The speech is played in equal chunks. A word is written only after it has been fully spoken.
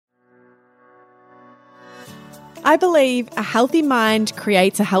I believe a healthy mind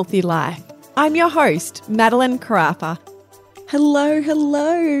creates a healthy life. I'm your host, Madeline Carapa. Hello,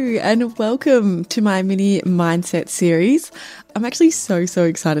 and welcome to my mini mindset series. I'm actually so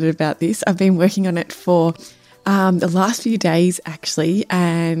excited about this. I've been working on it for the last few days actually,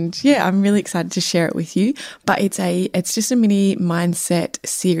 and I'm really excited to share it with you. But it's just a mini mindset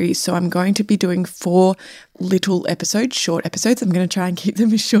series, so I'm going to be doing 4 little episodes, short episodes. I'm going to try and keep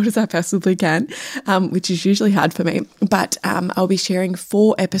them as short as I possibly can, which is usually hard for me. But I'll be sharing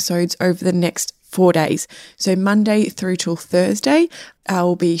 4 episodes over the next 4 days. So Monday through till Thursday,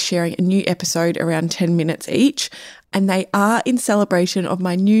 I'll be sharing a new episode around 10 minutes each. And they are in celebration of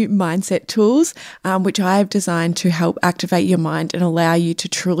my new mindset tools, which I have designed to help activate your mind and allow you to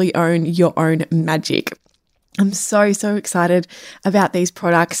truly own your own magic. I'm so excited about these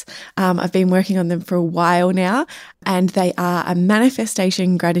products. I've been working on them for a while now, and they are a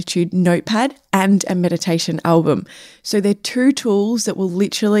manifestation gratitude notepad and a meditation album. So they're 2 tools that will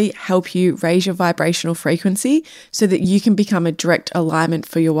literally help you raise your vibrational frequency so that you can become a direct alignment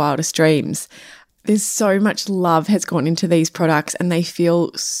for your wildest dreams. There's so much love has gone into these products, and they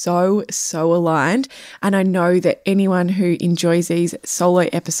feel so aligned. And I know that anyone who enjoys these solo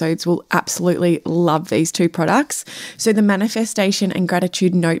episodes will absolutely love these 2 products. So the Manifestation and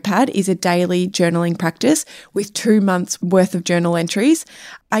Gratitude Notepad is a daily journaling practice with 2 months worth of journal entries.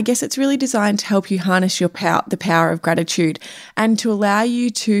 I guess it's really designed to help you harness your the power of gratitude and to allow you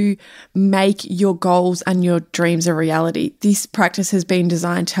to make your goals and your dreams a reality. This practice has been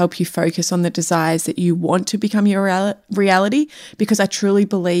designed to help you focus on the desires that you want to become your reality, because I truly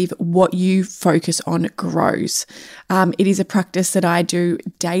believe what you focus on grows. It is a practice that I do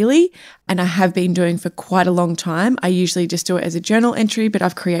daily, and I have been doing for quite a long time. I usually just do it as a journal entry, but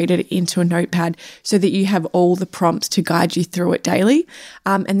I've created it into a notepad so that you have all the prompts to guide you through it daily.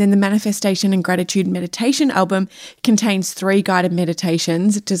 And then the Manifestation and Gratitude Meditation album contains 3 guided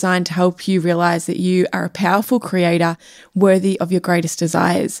meditations designed to help you realize that you are a powerful creator worthy of your greatest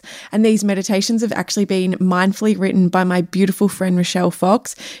desires. And these meditations have actually been mindfully written by my beautiful friend Rochelle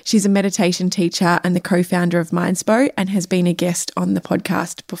Fox. She's a meditation teacher and the co-founder of Mindspo and has been a guest on the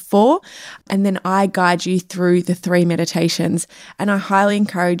podcast before. And then I guide you through the 3 meditations, and I highly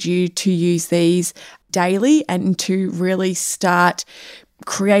encourage you to use these daily and to really start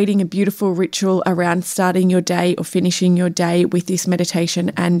creating a beautiful ritual around starting your day or finishing your day with this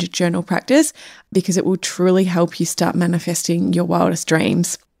meditation and journal practice, because it will truly help you start manifesting your wildest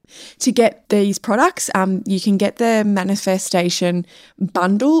dreams. To get these products, you can get the Manifestation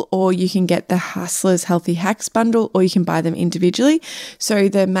bundle, or you can get the Hustlers Healthy Hacks bundle, or you can buy them individually. So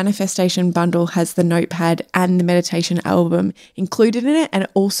the Manifestation bundle has the notepad and the meditation album included in it, and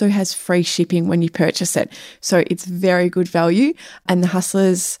it also has free shipping when you purchase it. So it's very good value. And the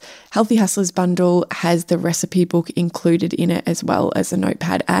Healthy Hustlers bundle has the recipe book included in it, as well as the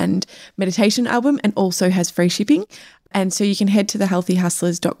notepad and meditation album, and also has free shipping. And so you can head to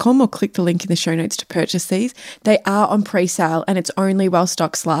thehealthyhustlers.com or click the link in the show notes to purchase these. They are on pre-sale, and it's only while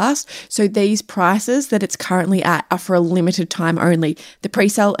stocks last. So these prices that it's currently at are for a limited time only. The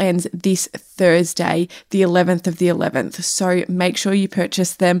pre-sale ends this Thursday, the 11th of the 11th. So make sure you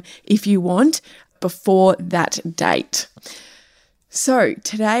purchase them if you want before that date. So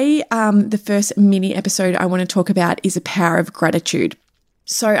today, the first mini episode I want to talk about is the power of gratitude.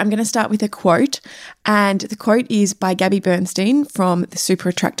 So I'm going to start with a quote, and the quote is by Gabby Bernstein from the Super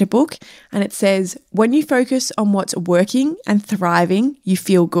Attractor book, and it says, "When you focus on what's working and thriving, you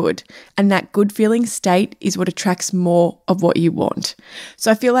feel good, and that good feeling state is what attracts more of what you want."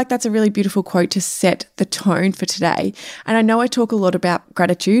 So I feel like that's a really beautiful quote to set the tone for today. And I know I talk a lot about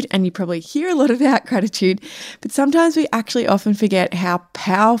gratitude, and you probably hear a lot about gratitude, but sometimes we actually often forget how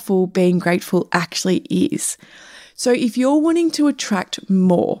powerful being grateful actually is. So if you're wanting to attract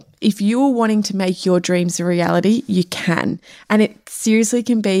more, if you're wanting to make your dreams a reality, you can. And it seriously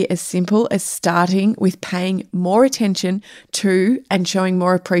can be as simple as starting with paying more attention to and showing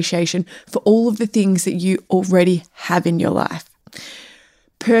more appreciation for all of the things that you already have in your life.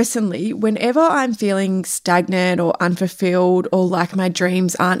 Personally, whenever I'm feeling stagnant or unfulfilled or like my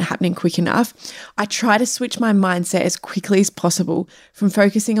dreams aren't happening quick enough, I try to switch my mindset as quickly as possible from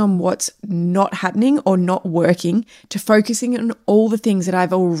focusing on what's not happening or not working to focusing on all the things that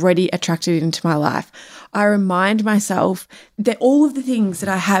I've already attracted into my life. I remind myself that all of the things that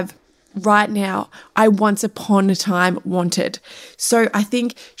I have right now, I once upon a time wanted. So I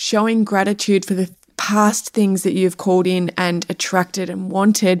think showing gratitude for the past things that you've called in and attracted and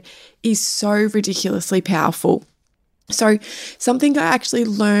wanted is so ridiculously powerful. So something I actually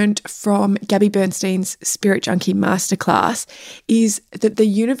learned from Gabby Bernstein's Spirit Junkie Masterclass is that the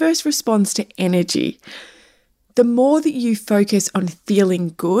universe responds to energy. The more that you focus on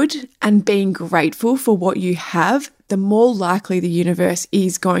feeling good and being grateful for what you have, the more likely the universe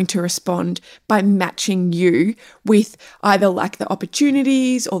is going to respond by matching you with either like the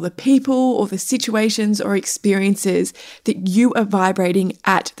opportunities or the people or the situations or experiences that you are vibrating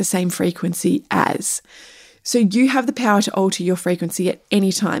at the same frequency as. So you have the power to alter your frequency at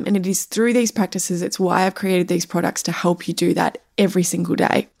any time. And it is through these practices, it's why I've created these products to help you do that every single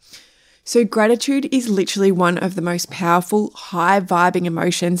day. So gratitude is literally one of the most powerful, high-vibing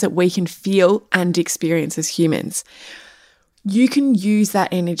emotions that we can feel and experience as humans. You can use that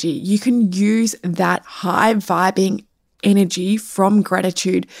energy. You can use that high-vibing energy from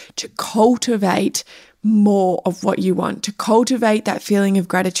gratitude to cultivate more of what you want, to cultivate that feeling of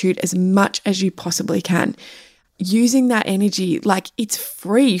gratitude as much as you possibly can. Using that energy, like it's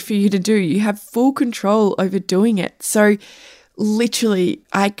free for you to do. You have full control over doing it. So literally,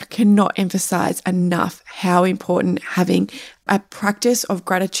 I cannot emphasize enough how important having a practice of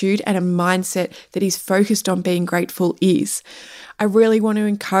gratitude and a mindset that is focused on being grateful is. I really want to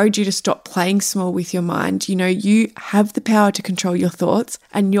encourage you to stop playing small with your mind. You know, you have the power to control your thoughts,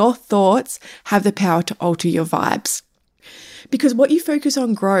 and your thoughts have the power to alter your vibes. Because what you focus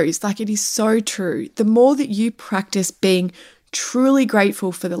on grows, like it is so true. The more that you practice being truly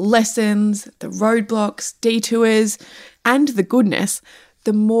grateful for the lessons, the roadblocks, detours, and the goodness,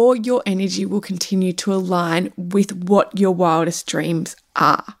 the more your energy will continue to align with what your wildest dreams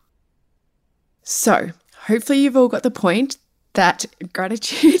are. So, hopefully you've all got the point that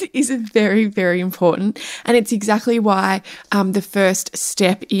gratitude is very, very important. And it's exactly why the first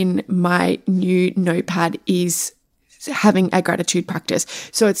step in my new notepad is having a gratitude practice.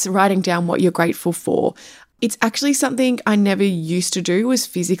 So it's writing down what you're grateful for. It's actually something I never used to do, was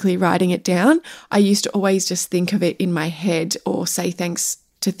physically writing it down. I used to always just think of it in my head or say thanks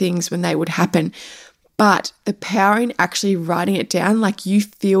to things when they would happen. But the power in actually writing it down, like you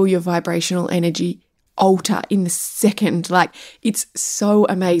feel your vibrational energy alter in the second. Like it's so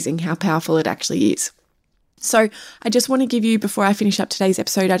amazing how powerful it actually is. So I just want to give you, before I finish up today's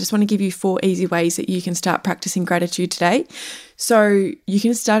episode, I just want to give you 4 easy ways that you can start practicing gratitude today. So you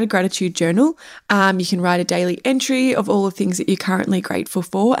can start a gratitude journal. You can write a daily entry of all the things that you're currently grateful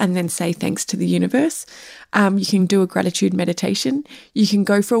for and then say thanks to the universe. You can do a gratitude meditation. You can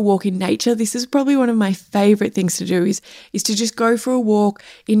go for a walk in nature. This is probably one of my favorite things to do is to just go for a walk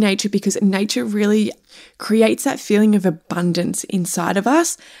in nature, because nature really creates that feeling of abundance inside of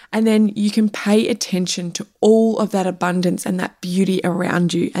us. And then you can pay attention to all of that abundance and that beauty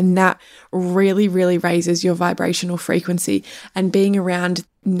around you. And that really, really raises your vibrational frequency. And being around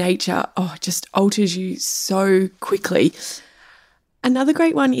nature, just alters you so quickly. Another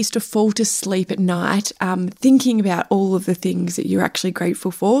great one is to fall to sleep at night, thinking about all of the things that you're actually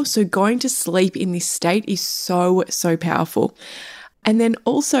grateful for. So going to sleep in this state is so, so powerful. And then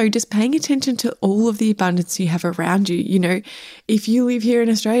also just paying attention to all of the abundance you have around you. You know, if you live here in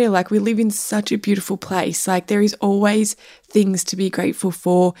Australia, like we live in such a beautiful place, like there is always things to be grateful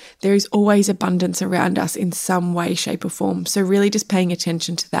for. There is always abundance around us in some way, shape or form. So really just paying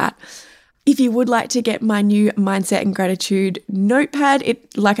attention to that. If you would like to get my new mindset and gratitude notepad,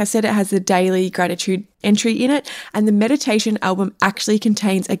 like I said, it has the daily gratitude entry in it. And the meditation album actually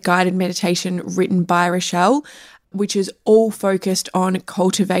contains a guided meditation written by Rochelle, which is all focused on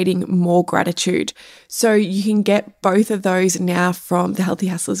cultivating more gratitude. So you can get both of those now from the Healthy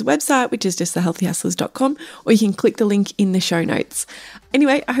Hustlers website, which is just thehealthyhustlers.com, or you can click the link in the show notes.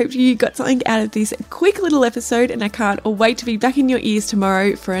 Anyway, I hope you got something out of this quick little episode, and I can't wait to be back in your ears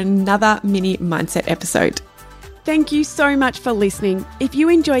tomorrow for another mini mindset episode. Thank you so much for listening. If you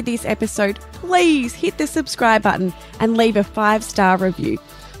enjoyed this episode, please hit the subscribe button and leave a 5-star review.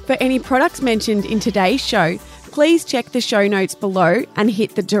 For any products mentioned in today's show, please check the show notes below and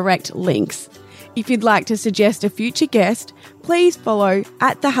hit the direct links. If you'd like to suggest a future guest, please follow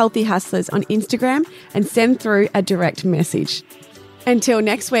 @TheHealthyHustlers on Instagram and send through a direct message. Until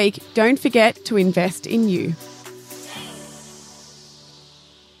next week, don't forget to invest in you.